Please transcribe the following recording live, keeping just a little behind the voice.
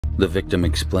The victim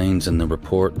explains in the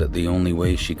report that the only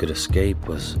way she could escape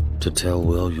was to tell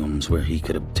Williams where he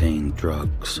could obtain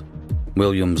drugs.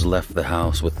 Williams left the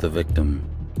house with the victim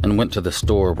and went to the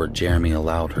store where Jeremy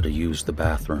allowed her to use the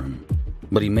bathroom,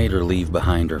 but he made her leave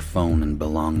behind her phone and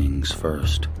belongings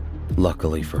first.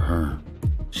 Luckily for her,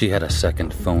 she had a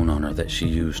second phone on her that she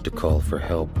used to call for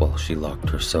help while she locked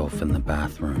herself in the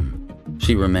bathroom.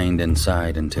 She remained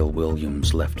inside until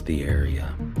Williams left the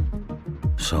area.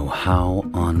 So how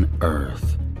on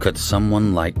earth could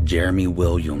someone like Jeremy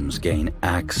Williams gain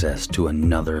access to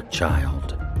another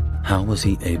child? How was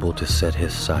he able to set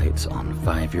his sights on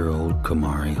 5-year-old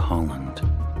Kamarie Holland?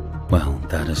 Well,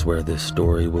 that is where this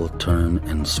story will turn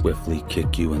and swiftly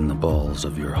kick you in the balls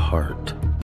of your heart.